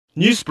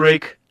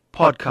Newsbreak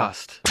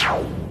Podcast.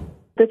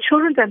 The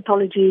Children's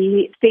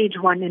Anthology, Stage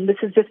 1, and this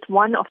is just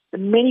one of the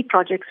many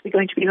projects we're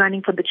going to be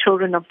running for the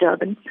children of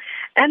Durban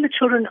and the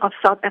children of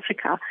South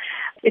Africa.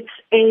 It's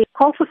a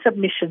call for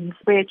submissions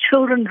where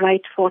children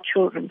write for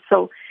children.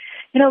 So,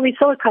 we're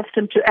so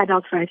accustomed to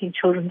adults writing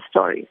children's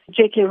stories.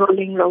 J.K.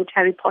 Rowling wrote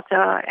Harry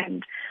Potter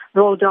and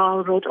Roald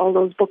Dahl wrote all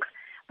those books.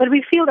 But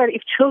we feel that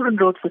if children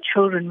wrote for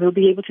children, we'll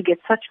be able to get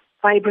such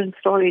vibrant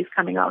stories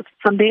coming out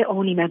from their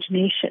own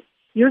imagination.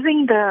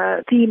 Using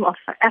the theme of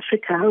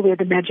Africa, where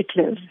the magic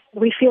lives,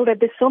 we feel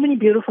that there's so many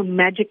beautiful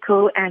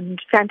magical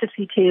and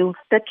fantasy tales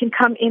that can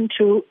come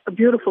into a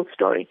beautiful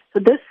story. So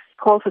this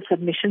call for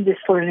submissions is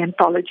for an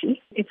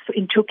anthology. It's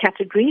in two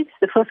categories.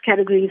 The first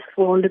category is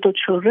for little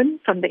children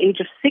from the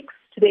age of 6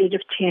 to the age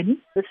of 10.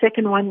 The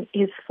second one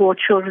is for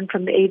children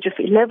from the age of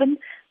 11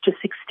 to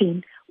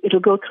 16.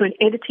 It'll go through an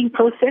editing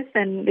process,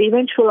 and the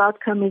eventual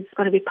outcome is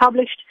going to be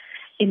published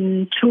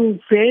in two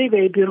very,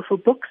 very beautiful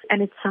books,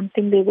 and it's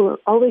something they will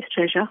always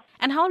treasure.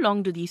 And how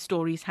long do these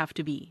stories have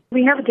to be?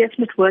 We have a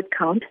definite word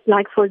count.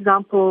 Like, for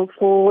example,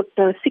 for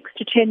the 6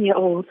 to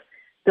 10-year-olds,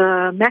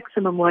 the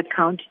maximum word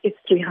count is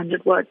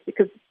 300 words,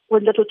 because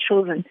with little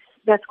children,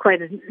 that's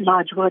quite a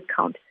large word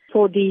count.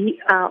 For the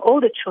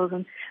older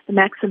children, the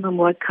maximum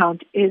word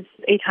count is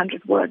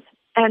 800 words.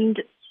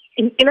 And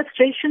in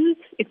illustrations,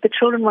 if the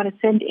children want to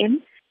send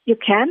in, you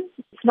can.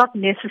 It's not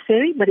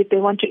necessary, but if they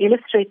want to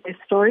illustrate their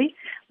story,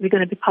 we're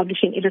going to be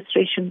publishing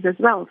illustrations as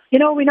well.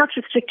 We're not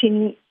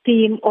restricting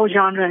theme or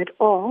genre at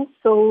all.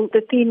 So the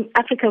theme,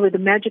 Africa where the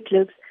magic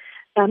lives,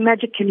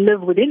 magic can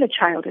live within a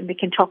child, and they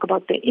can talk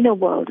about their inner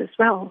world as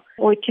well.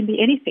 Or it can be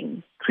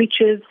anything,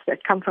 creatures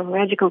that come from a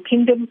magical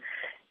kingdom.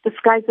 The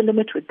sky's the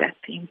limit with that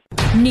theme.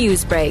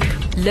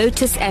 Newsbreak,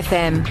 Lotus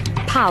FM,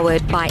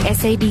 powered by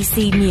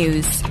SABC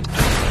News.